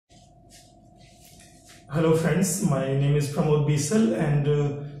Hello friends, my name is Pramod Bisal and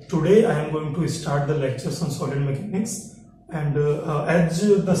today I am going to start the lectures on solid mechanics, and as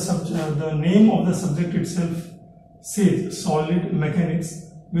the name of the subject itself says, solid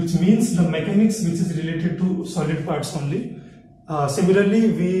mechanics, which means the mechanics which is related to solid parts only.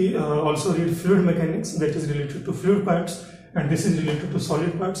 Similarly, we also read fluid mechanics, that is related to fluid parts, and this is related to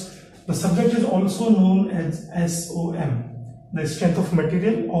solid parts. The subject is also known as SOM, the strength of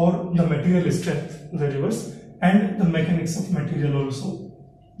material or the material strength, the reverse, and the mechanics of material also,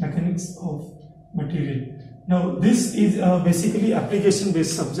 mechanics of material. Now this is basically application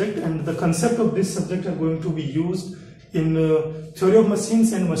based subject, and the concept of this subject are going to be used in theory of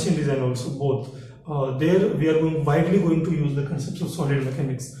machines and machine design also, both. There we are widely going to use the concepts of solid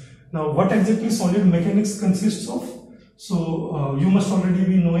mechanics. Now what exactly solid mechanics consists of? So you must already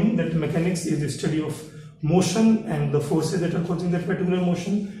be knowing that mechanics is the study of motion and the forces that are causing that particular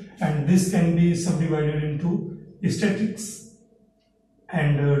motion, and this can be subdivided into statics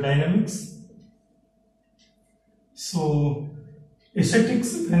and dynamics. So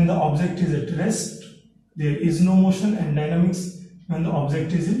statics, when the object is at rest, there is no motion, and dynamics, when the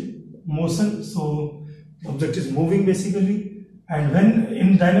object is in motion, so the object is moving basically. And when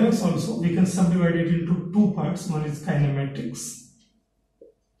in dynamics also we can subdivide it into two parts. One is kinematics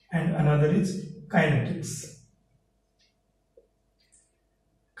and another is kinetics.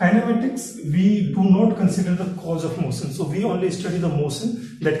 Kinematics, we do not consider the cause of motion, so we only study the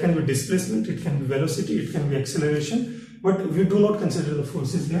motion. That can be displacement, it can be velocity, it can be acceleration, but we do not consider the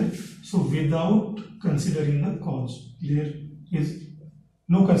forces there. So without considering the cause, there is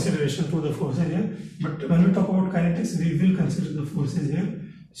no consideration to the forces here. But when we talk about kinetics, we will consider the forces here.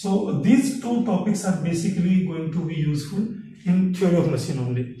 So these two topics are basically going to be useful in theory of machine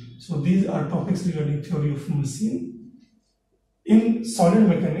only. So these are topics regarding theory of machine. In solid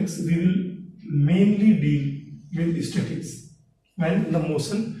mechanics, we will mainly deal with statics, when the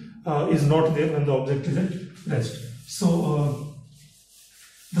motion is not there, when the object is at rest. So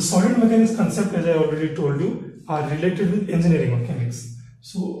the solid mechanics concept, as I already told you, are related with engineering mechanics.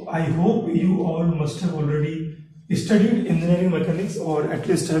 So I hope you all must have already studied engineering mechanics, or at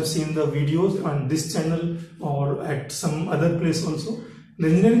least have seen the videos on this channel or at some other place also. The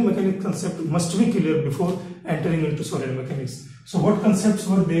engineering mechanics concept must be clear before entering into solid mechanics. So what concepts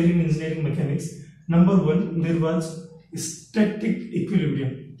were there in engineering mechanics? Number one, there was static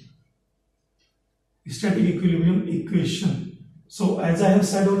equilibrium. Static equilibrium equation. So as I have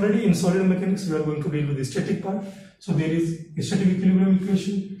said already, in solid mechanics we are going to deal with the static part. So there is a static equilibrium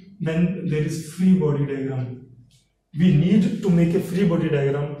equation, then there is free body diagram. We need to make a free body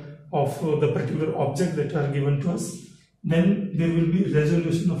diagram of the particular object that are given to us. Then there will be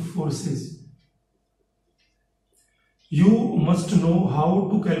resolution of forces. You must know how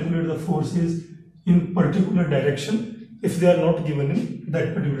to calculate the forces in particular direction if they are not given in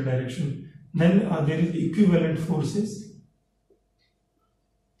that particular direction. Then there is equivalent forces.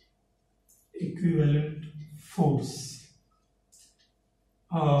 Equivalent force.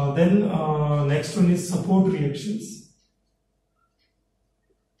 Then next one is support reactions.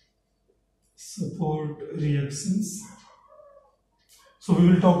 Support reactions. So we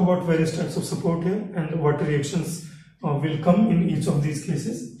will talk about various types of support here and what reactions will come in each of these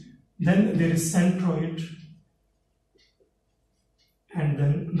cases. Then there is centroid, and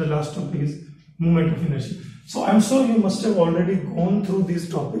then the last topic is moment of inertia. So I'm sure you must have already gone through these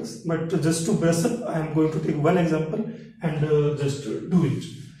topics, but just to brush up, I am going to take one example and just do it.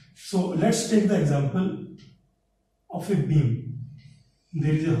 So let's take the example of a beam.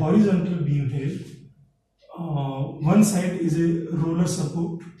 There is a horizontal beam here. One side is a roller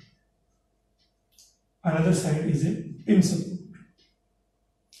support, another side is a pin support.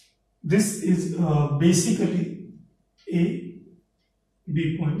 This is basically A,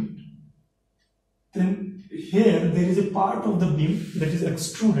 B point. Then here there is a part of the beam that is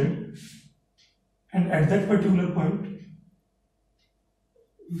extruded, and at that particular point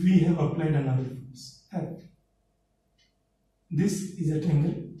we have applied another force F. This is at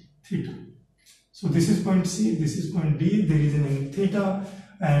angle theta. So this is point C, this is point D, there is an angle theta,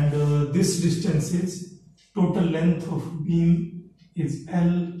 and this distance is, total length of beam is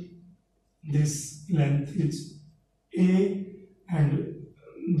L, this length is A, and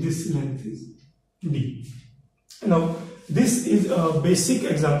this length is D. Now this is a basic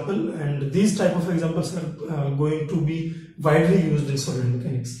example, and these type of examples are going to be widely used in solid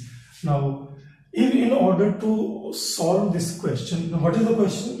mechanics. Now in order to solve this question, what is the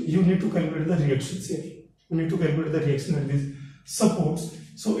question? You need to calculate the reactions here. You need to calculate the reaction at these supports.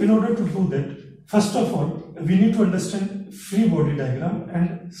 So in order to do that, first of all we need to understand free body diagram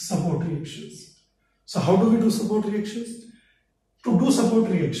and support reactions. So how do we do support reactions? To do support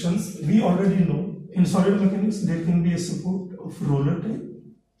reactions, we already know in solid mechanics there can be a support of roller type,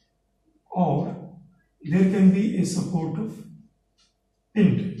 or there can be a support of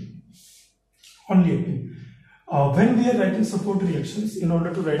pin type, only a pin. When we are writing support reactions, in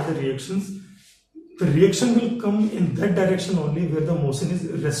order to write the reaction will come in that direction only where the motion is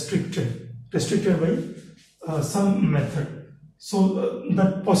restricted by some method. So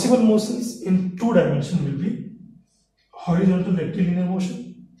the possible motions in two dimensions will be horizontal rectilinear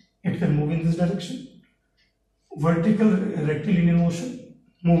motion, it can move in this direction, vertical rectilinear motion,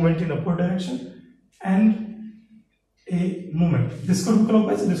 movement in upward direction, and a movement. This could be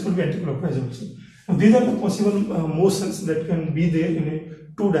clockwise, this could be anti-clockwise also. Now, these are the possible motions that can be there in a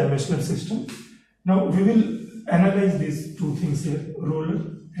two-dimensional system. Now we will analyze these two things here, roller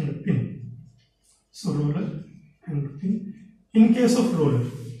and pin. So roller and pin. In case of roller,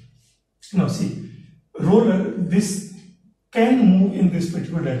 now see, roller, this can move in this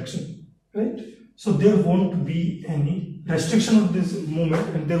particular direction, right? So there won't be any restriction of this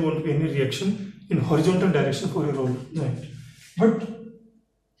movement and there won't be any reaction in horizontal direction for a roller joint. But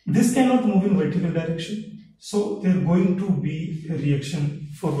this cannot move in vertical direction, so there is going to be a reaction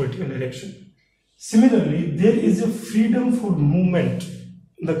for vertical direction. Similarly, there is a freedom for movement,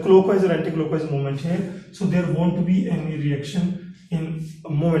 the clockwise or anti-clockwise movement here, so there won't be any reaction in a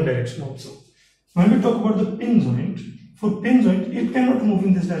movement direction also. When we talk about the pin joint, for pin joint, it cannot move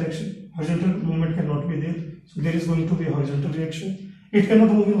in this direction. Horizontal movement cannot be there, so there is going to be a horizontal reaction. It cannot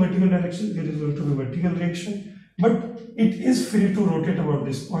move in vertical direction, there is going to be a vertical reaction. But it is free to rotate about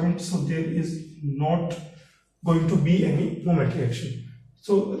this point, so there is not going to be any moment reaction.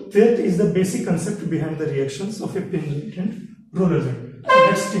 So that is the basic concept behind the reactions of a pin joint and roller joint. So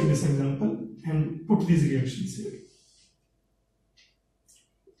let's take this example and put these reactions here.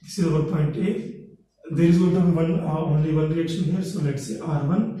 This is our point A. There is going to be only one reaction here, so let's say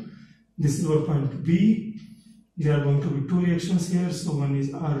R1. This is our point B. There are going to be two reactions here, so one is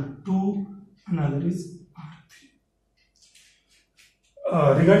R2, another is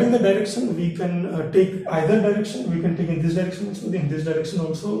regarding the direction, we can take either direction. We can take in this direction also, in this direction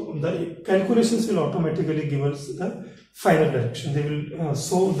also. The calculations will automatically give us the final direction. They will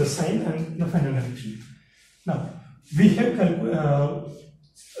show the sign and the final direction. Now, we have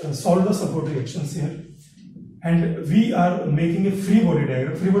solved the support reactions here, and we are making a free body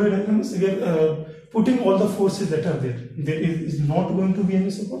diagram. Free body diagram is we are putting all the forces that are there. There is not going to be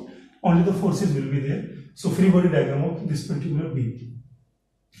any support, only the forces will be there. So, free body diagram of this particular beam.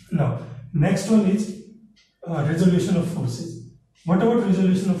 Now, next one is resolution of forces. What about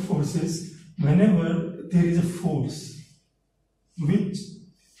resolution of forces? Whenever there is a force which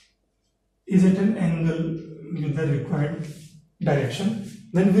is at an angle with the required direction,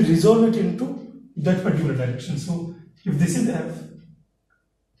 then we resolve it into that particular direction. So, if this is F,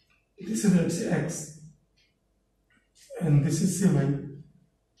 this is let's say X, and this is say Y,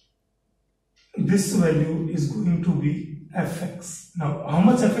 this value is going to be Fx. Now, how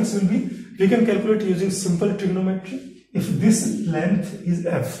much Fx will be? We can calculate using simple trigonometry. If this length is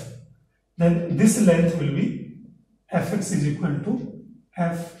F, then this length will be Fx is equal to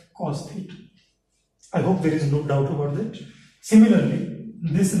F cos theta. I hope there is no doubt about that. Similarly,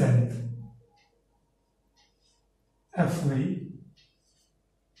 this length Fy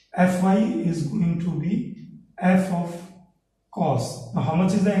is going to be F of cos. Now, how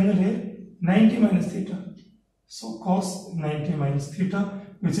much is the angle here? 90 minus theta. So cos 90 minus theta,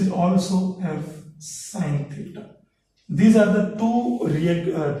 which is also F sin theta. These are the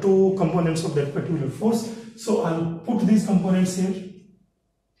two components of that particular force. So I'll put these components here,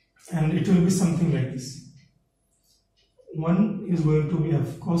 and it will be something like this. One is going to be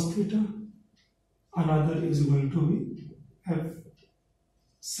F cos theta, another is going to be F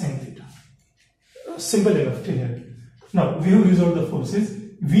sin theta. Simple enough till here. Now we have resolved the forces.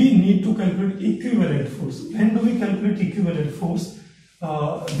 We need to calculate equivalent force. When do we calculate equivalent force?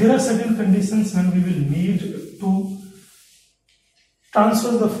 There are certain conditions when we will need to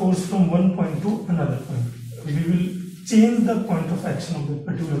transfer the force from one point to another point. We will change the point of action of that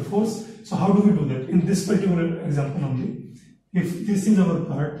particular force. So how do we do that? In this particular example only, if this is our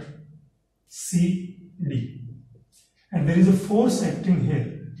part CD and there is a force acting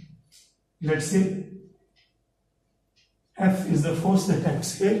here, let's say F is the force that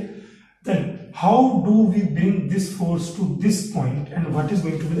acts here, then how do we bring this force to this point and what is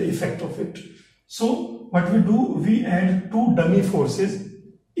going to be the effect of it? So what we do, we add two dummy forces,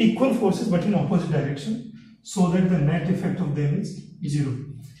 equal forces but in opposite direction, so that the net effect of them is 0.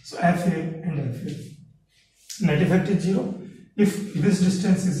 So F here and F here. Net effect is 0. If this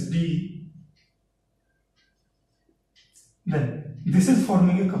distance is D Then this is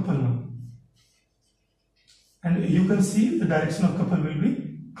forming a couple now, and you can see the direction of couple will be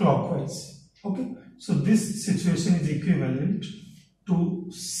clockwise. Okay, so this situation is equivalent to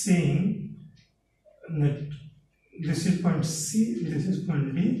saying that this is point C, this is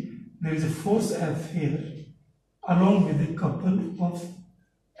point D, there is a force F here along with a couple of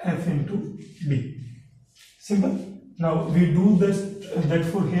F into D. Simple. Now we do that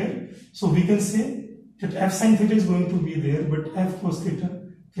for here, so we can say that F sin theta is going to be there, but F cos theta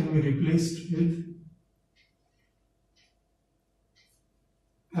can be replaced with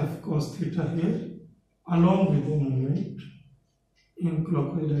F cos theta here along with the moment in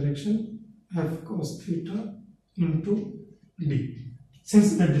clockwise direction, F cos theta into D,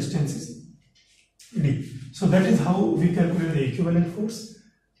 since the distance is D. So that is how we calculate the equivalent force.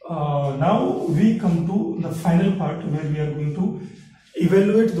 Now we come to the final part where we are going to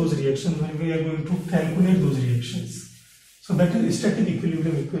evaluate those reactions, where we are going to calculate those reactions. So that is static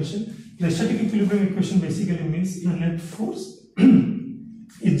equilibrium equation. The static equilibrium equation basically means your net force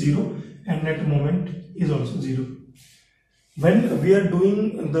is 0 and net moment is also 0. When we are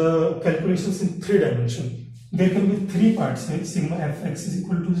doing the calculations in 3 dimensions, there can be 3 parts here. Sigma fx is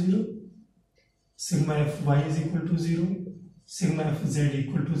equal to 0, sigma fy is equal to 0, sigma fz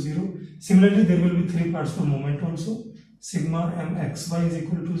equal to 0. Similarly, there will be 3 parts for moment also. Sigma mxy is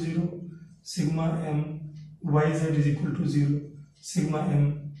equal to 0, sigma myz is equal to 0, sigma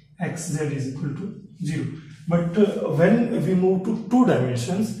mxz is equal to 0. But when we move to 2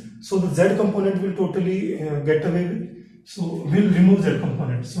 dimensions, so the z component will totally get away with. So we'll remove z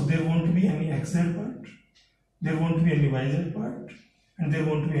component. So there won't be any xz part, there won't be any yz part, and there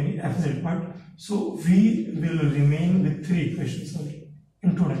won't be any fz part. So we will remain with 3 equations only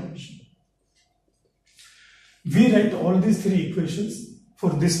in 2 dimensions. We write all these 3 equations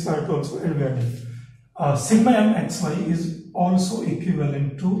for this part also, and we are done. Sigma mxy is also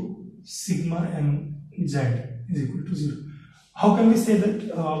equivalent to sigma mz is equal to 0. How can we say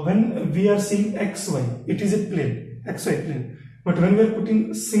that? When we are seeing xy, it is a plane, xy plane. But when we are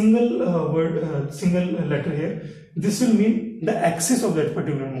putting single single letter here, this will mean the axis of that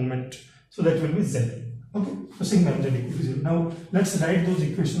particular moment. So that will be z. Okay, so sigma mz equal to 0. Now let's write those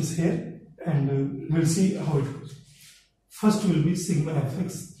equations here, and we'll see how it goes. First will be sigma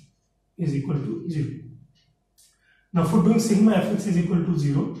fx is equal to 0. Now for doing sigma fx is equal to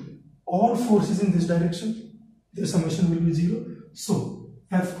 0, all forces in this direction, their summation will be 0. So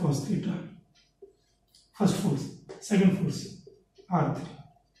F cos theta, first force, second force, R3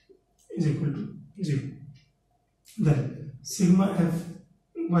 is equal to 0. Then sigma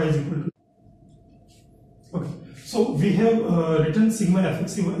Fy is equal to, okay, so we have written sigma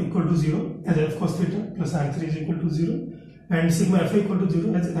Fx equal to 0 as F cos theta plus R3 is equal to 0, and sigma Fy equal to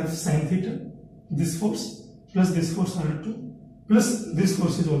 0 as F sin theta, this force plus this force R2 plus this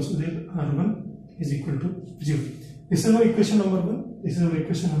force is also there, R1 is equal to 0. This is our equation number 1. This is our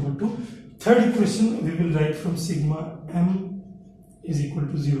equation number 2. Third equation we will write from sigma m is equal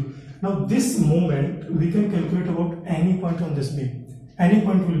to 0. Now this moment we can calculate about any point on this beam. Any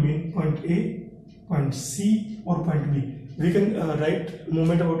point will mean point A, point C or point B. We can write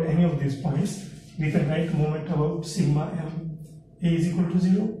moment about any of these points. We can write moment about sigma m A is equal to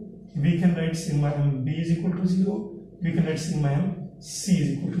 0. We can write sigma m B is equal to 0. We can write sigma m C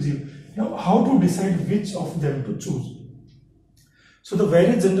is equal to 0. Now, how to decide which of them to choose? So the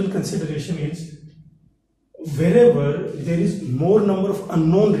very general consideration is, wherever there is more number of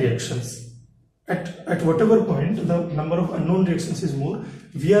unknown reactions, at whatever point the number of unknown reactions is more,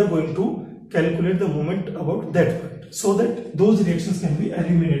 we are going to calculate the moment about that point, so that those reactions can be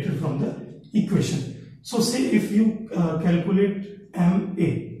eliminated from the equation. So say if you calculate MA,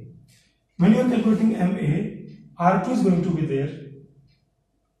 when you are calculating MA, R2 is going to be there.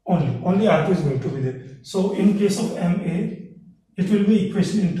 Only R2 is going to be there. So in case of MA, it will be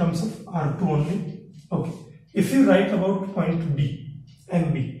equation in terms of R2 only. Okay. If you write about point B,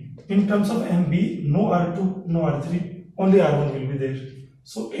 MB, in terms of MB, no R2, no R3, only R1 will be there.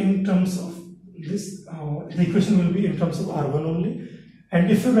 So in terms of this, the equation will be in terms of R1 only.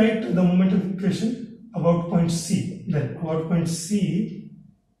 And if you write the moment of equation about point C, then about point C,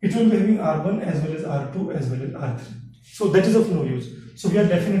 it will be having R1 as well as R2 as well as R3. So that is of no use. So we are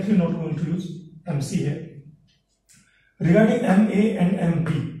definitely not going to use MC here. Regarding MA and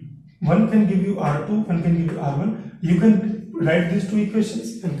MP, one can give you R2, one can give you R1. You can write these 2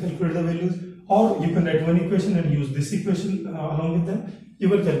 equations and calculate the values, or you can write one equation and use this equation along with them. You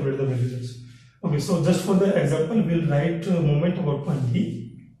will calculate the values. Okay, so just for the example, we'll write moment about point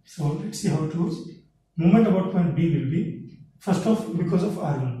B. So let's see how it goes. Moment about point B will be, first off, because of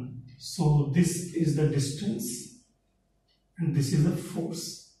R1. So this is the distance and this is the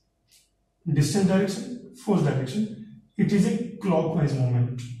force. Distance direction, force direction. It is a clockwise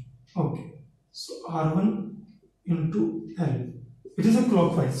movement. Okay. So R1 into L. It is a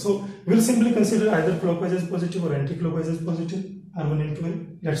clockwise. So we'll simply consider either clockwise as positive or anti-clockwise as positive. R1 into L.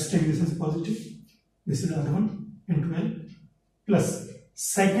 Let's take this as positive. This is R1 into L. Plus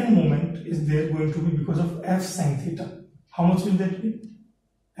second moment is there going to be because of F sin theta. How much will that be?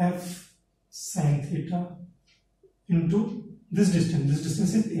 F sin theta into this distance. This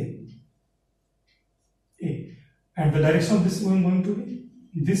distance is A. And the direction of this is going to be,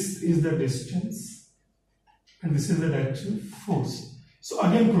 this is the distance and this is the direction of force. So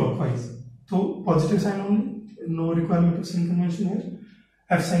again clockwise. So positive sign only, no requirement of sign convention here.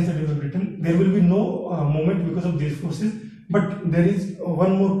 F sin theta is written. There will be no moment because of these forces, but there is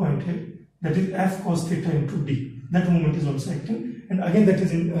one more point here, that is F cos theta into D. That moment is also acting, and again that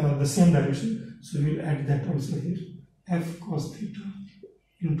is in the same direction. So we will add that also here. F cos theta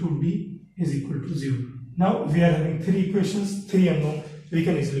into D is equal to 0. Now we are having three equations, three unknown. We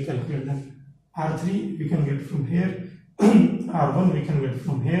can easily calculate them. R3 we can get from here, R1 we can get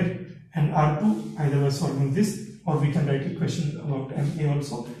from here, and R2 either by solving this, or we can write equation about MA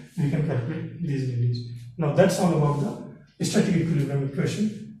also. We can calculate these values. Now that's all about the static equilibrium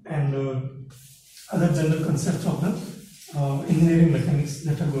equation and other general concepts of the engineering mechanics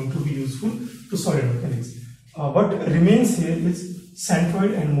that are going to be useful to solid mechanics. What remains here is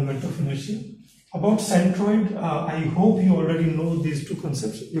centroid and moment of inertia. About centroid, I hope you already know these two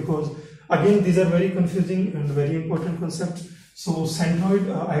concepts, because again these are very confusing and very important concepts. So centroid,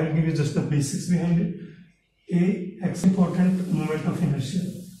 I will give you just the basics behind it. A important moment of inertia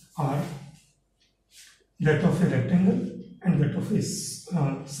are that of a rectangle and that of a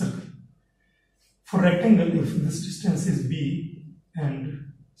circle. For rectangle, if this distance is B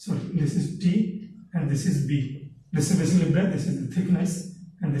and this is T and this is B, this is basically breadth, this is the thickness,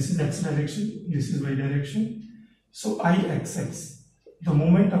 and this is x direction, this is y direction. So Ixx, the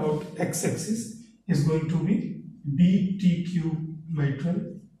moment about x-axis is going to be BT³ by 12,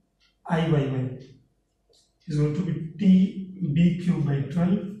 Iyy is going to be TB³ by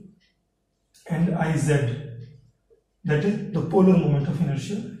 12, and Iz, that is the polar moment of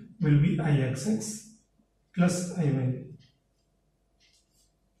inertia, will be Ixx plus Iy.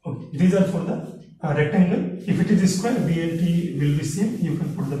 Okay, these are for the rectangle. If it is a square, B and T will be same. You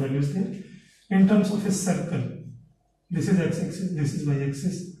can put the values there. In terms of a circle, this is x-axis, this is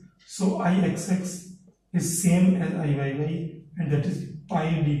y-axis. So Ixx is same as Iyy, and that is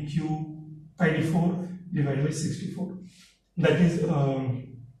pi d4 divided by 64. That is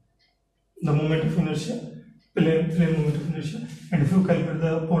the moment of inertia, plane moment of inertia. And if you calculate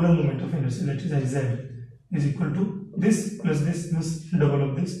the polar moment of inertia, that is Iz, is equal to this plus this double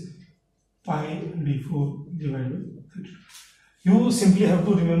of this, pi d4 divided by 32. You simply have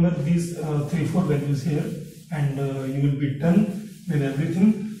to remember these 3-4 values here, and you will be done with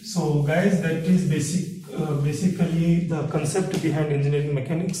everything. So guys, that is basically the concept behind engineering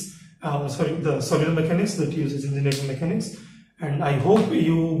mechanics, the solid mechanics that uses engineering mechanics, and I hope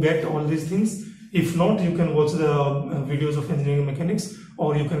you get all these things. If not, you can watch the videos of engineering mechanics,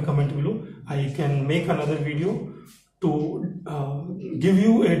 or you can comment below. I can make another video to give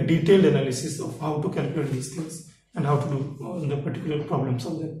you a detailed analysis of how to calculate these things and how to do the particular problems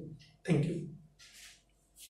of them. Thank you.